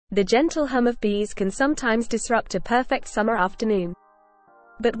The gentle hum of bees can sometimes disrupt a perfect summer afternoon.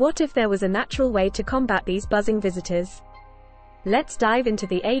 But what if there was a natural way to combat these buzzing visitors? Let's dive into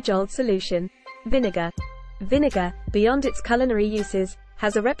the age-old solution: vinegar. Vinegar, beyond its culinary uses,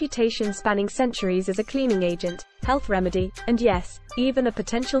 has a reputation spanning centuries as a cleaning agent, health remedy, and yes, even a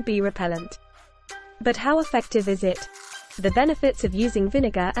potential bee repellent. But how effective is it? The benefits of using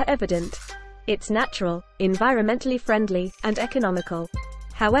vinegar are evident. It's natural, environmentally friendly, and economical.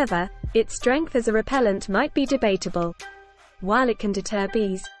 However, its strength as a repellent might be debatable. While it can deter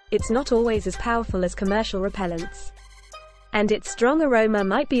bees, it's not always as powerful as commercial repellents. And its strong aroma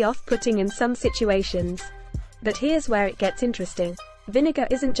might be off-putting in some situations. But here's where it gets interesting. Vinegar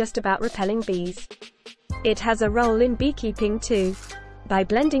isn't just about repelling bees. It has a role in beekeeping too. By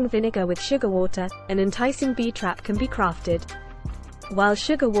blending vinegar with sugar water, an enticing bee trap can be crafted. While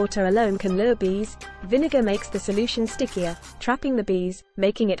sugar water alone can lure bees, vinegar makes the solution stickier, trapping the bees,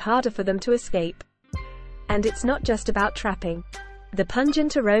 making it harder for them to escape. And it's not just about trapping. The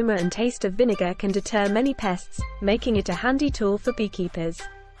pungent aroma and taste of vinegar can deter many pests, making it a handy tool for beekeepers.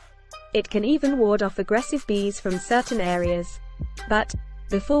 It can even ward off aggressive bees from certain areas. But,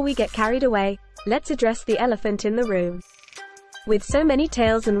 before we get carried away, let's address the elephant in the room. With so many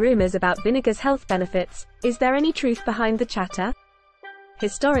tales and rumors about vinegar's health benefits, is there any truth behind the chatter?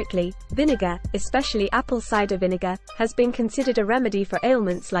 Historically, vinegar, especially apple cider vinegar, has been considered a remedy for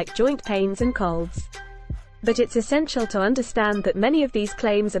ailments like joint pains and colds. But it's essential to understand that many of these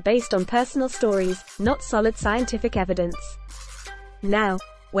claims are based on personal stories, not solid scientific evidence. Now,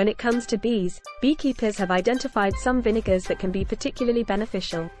 when it comes to bees, beekeepers have identified some vinegars that can be particularly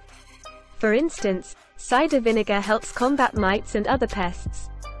beneficial. For instance, cider vinegar helps combat mites and other pests.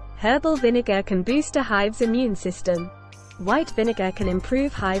 Herbal vinegar can boost a hive's immune system. White vinegar can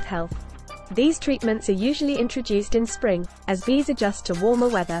improve hive health. These treatments are usually introduced in spring, as bees adjust to warmer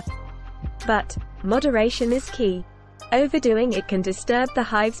weather. But, moderation is key. Overdoing it can disturb the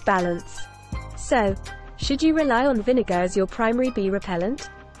hive's balance. So, should you rely on vinegar as your primary bee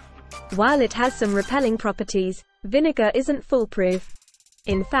repellent? While it has some repelling properties, vinegar isn't foolproof.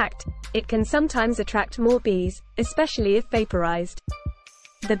 In fact, it can sometimes attract more bees, especially if vaporized.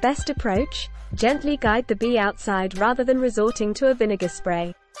 The best approach? Gently guide the bee outside rather than resorting to a vinegar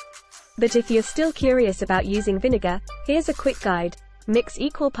spray. But if you're still curious about using vinegar, here's a quick guide. Mix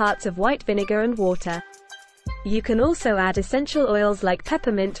equal parts of white vinegar and water. You can also add essential oils like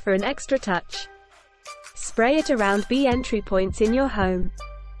peppermint for an extra touch. Spray it around bee entry points in your home.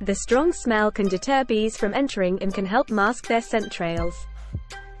 The strong smell can deter bees from entering and can help mask their scent trails.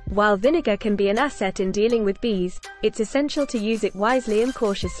 While vinegar can be an asset in dealing with bees, it's essential to use it wisely and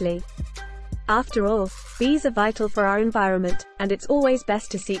cautiously. After all, bees are vital for our environment, and it's always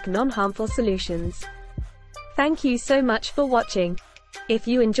best to seek non-harmful solutions. Thank you so much for watching. If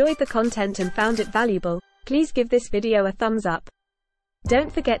you enjoyed the content and found it valuable, please give this video a thumbs up.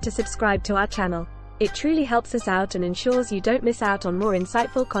 Don't forget to subscribe to our channel. It truly helps us out and ensures you don't miss out on more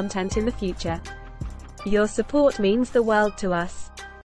insightful content in the future. Your support means the world to us.